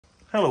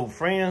Hello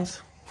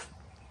friends,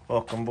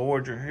 Vulcan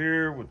Voyager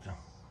here with a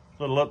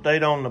little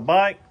update on the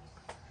bike.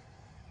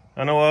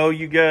 I know I owe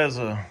you guys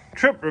a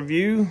trip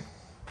review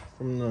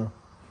from the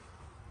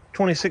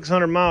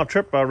 2,600 mile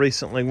trip I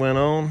recently went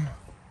on.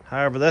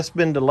 However, that's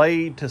been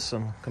delayed to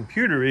some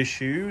computer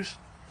issues,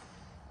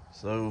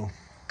 so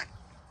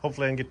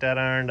hopefully I can get that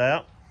ironed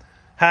out.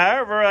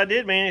 However, I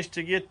did manage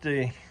to get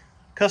the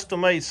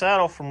custom-made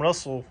saddle from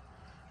Russell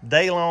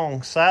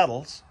Daylong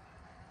Saddles.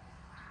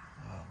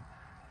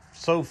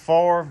 So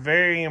far,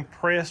 very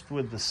impressed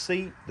with the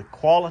seat, the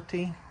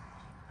quality,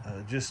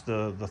 just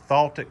the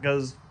thought that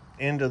goes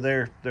into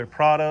their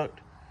product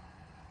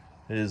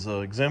is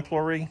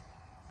exemplary.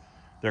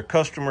 Their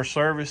customer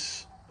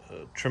service,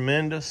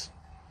 tremendous.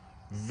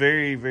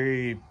 Very,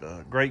 very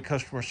great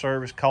customer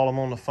service. Call them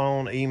on the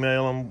phone,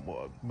 email them,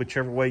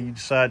 whichever way you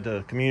decide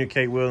to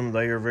communicate with them.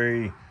 They are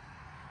very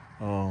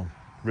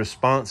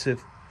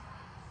responsive,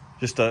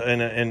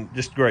 and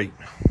just great.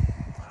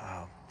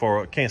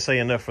 Can't say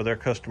enough for their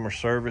customer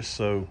service,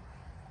 so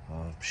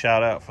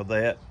shout out for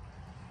that.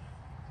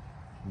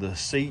 The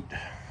seat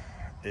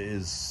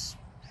is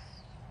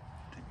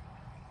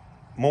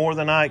more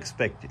than I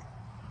expected.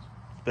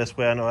 Best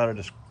way I know how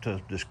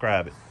to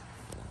describe it.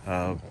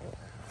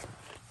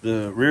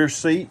 The rear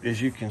seat,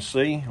 as you can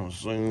see, I'll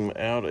zoom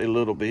out a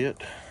little bit,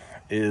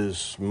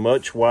 is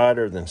much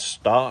wider than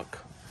stock.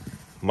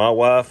 My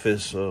wife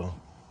is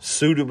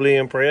suitably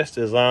impressed,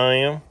 as I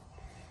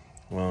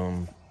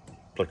am.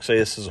 Like I say,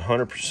 this is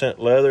 100%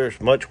 leather.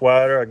 It's much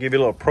wider. I'll give you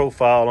a little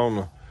profile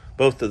on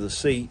both of the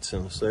seats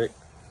in a sec.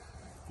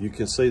 You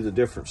can see the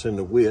difference in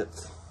the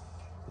width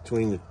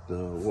between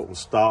what was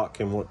stock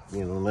and what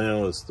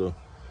now is the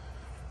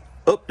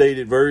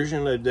updated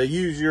version. They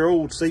use your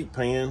old seat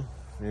pan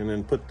and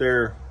then put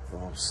their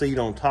seat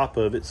on top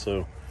of it,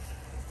 so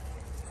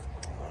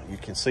you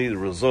can see the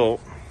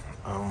result.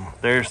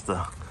 There's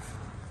the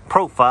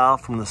profile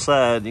from the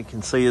side. You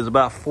can see is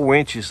about 4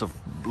 inches of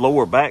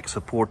lower back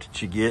support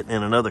that you get,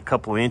 and another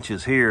couple of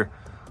inches here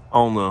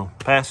on the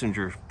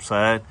passenger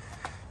side.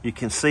 You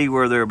can see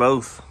where they're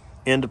both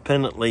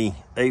independently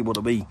able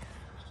to be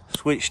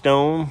switched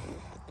on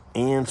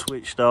and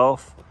switched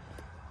off.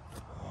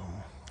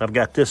 I've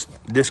got this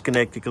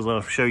disconnected because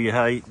I'll show you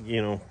how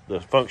the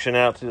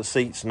functionality of the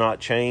seat's not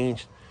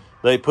changed.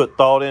 They put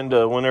thought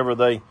into whenever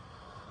they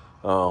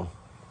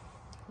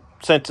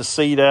sent the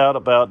seat out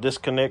about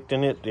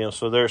disconnecting it,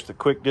 so there's the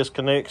quick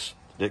disconnects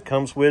that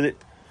comes with it.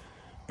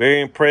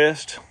 Very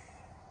impressed.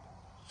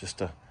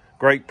 Just a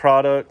great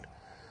product.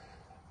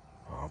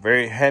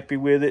 Very happy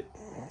with it.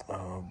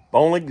 I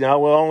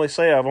will only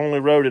say I've only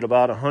rode it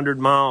about 100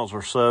 miles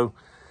or so,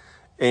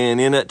 and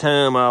in that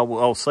time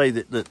I'll say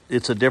that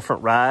it's a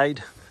different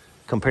ride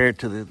compared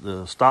to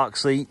the stock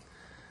seat,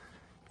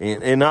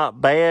 and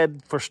not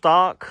bad for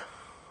stock.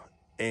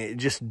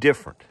 Just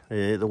different.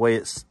 The way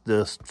it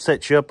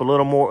sets you up a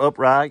little more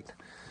upright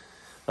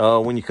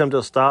when you come to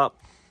a stop.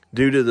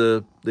 Due to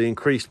the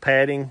increased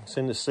padding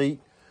in the seat,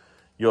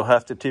 you'll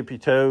have to tip your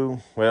toe.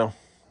 Well,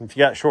 if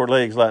you got short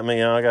legs like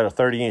me, I got a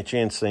 30-inch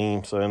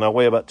inseam, and I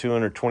weigh about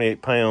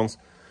 228 pounds.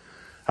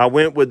 I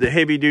went with the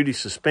heavy-duty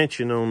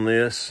suspension on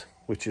this,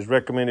 which is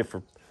recommended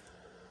for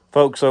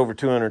folks over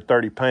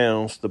 230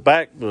 pounds.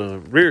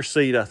 The rear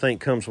seat, I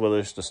think, comes with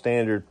just the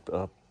standard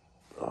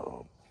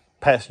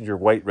passenger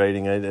weight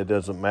rating. It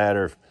doesn't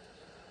matter.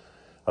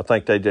 I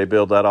think they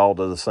build that all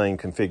to the same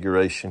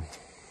configuration.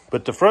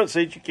 But the front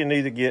seat, you can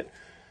either get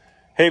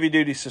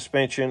heavy-duty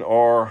suspension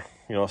or,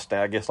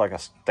 I guess like a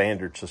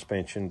standard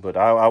suspension. But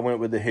I went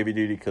with the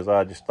heavy-duty because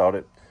I just thought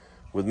it,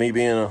 with me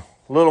being a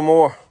little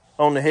more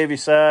on the heavy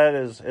side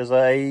as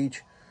I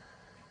age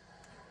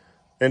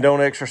and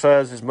don't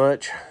exercise as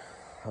much,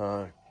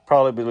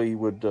 probably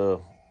would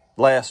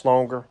last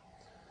longer.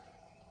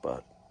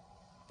 But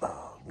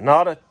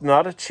not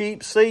a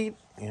cheap seat,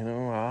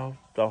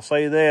 I'll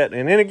say that.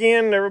 And then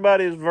again,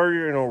 everybody's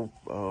very,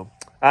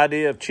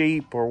 idea of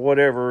cheap or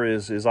whatever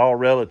is all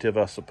relative,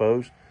 I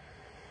suppose.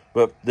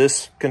 But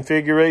this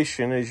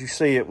configuration, as you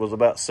see, it was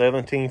about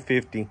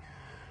 $1,750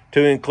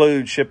 to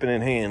include shipping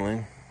and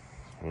handling.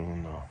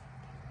 And,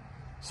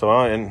 so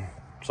I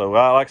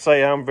like I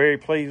say, I'm very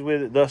pleased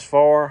with it thus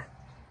far.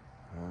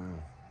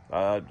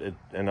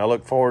 And I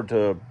look forward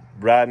to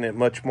riding it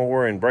much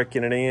more and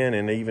breaking it in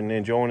and even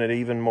enjoying it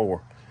even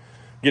more.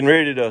 Getting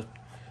ready to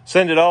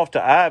send it off to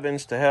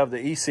Ivan's to have the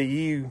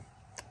ECU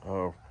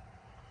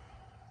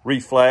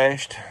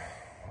reflashed.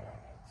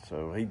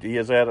 So he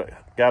has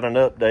got an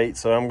update,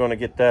 so I'm going to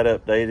get that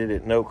updated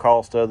at no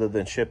cost other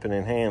than shipping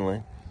and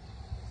handling.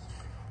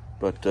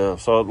 But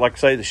so like I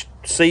say, the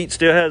seat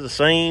still has the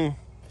same.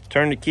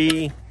 Turn the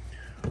key,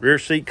 rear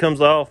seat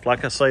comes off.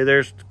 Like I say,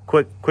 there's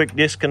quick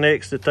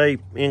disconnects that they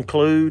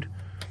include.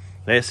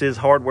 This is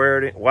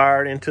hardwired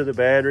wired into the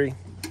battery,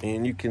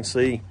 and you can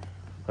see,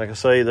 like I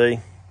say,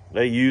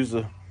 they use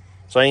the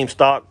same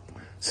stock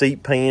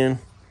seat pan.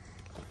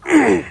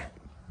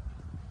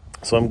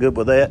 So I'm good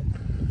with that.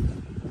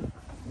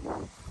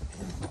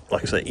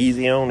 Like I say,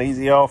 easy on,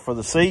 easy off for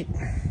the seat.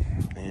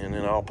 And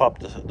then I'll pop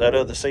that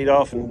other seat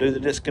off and do the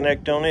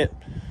disconnect on it.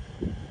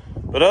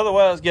 But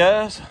otherwise,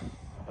 guys,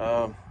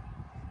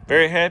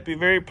 very happy,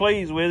 very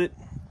pleased with it.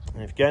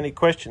 And if you got any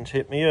questions,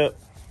 hit me up.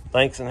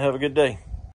 Thanks and have a good day.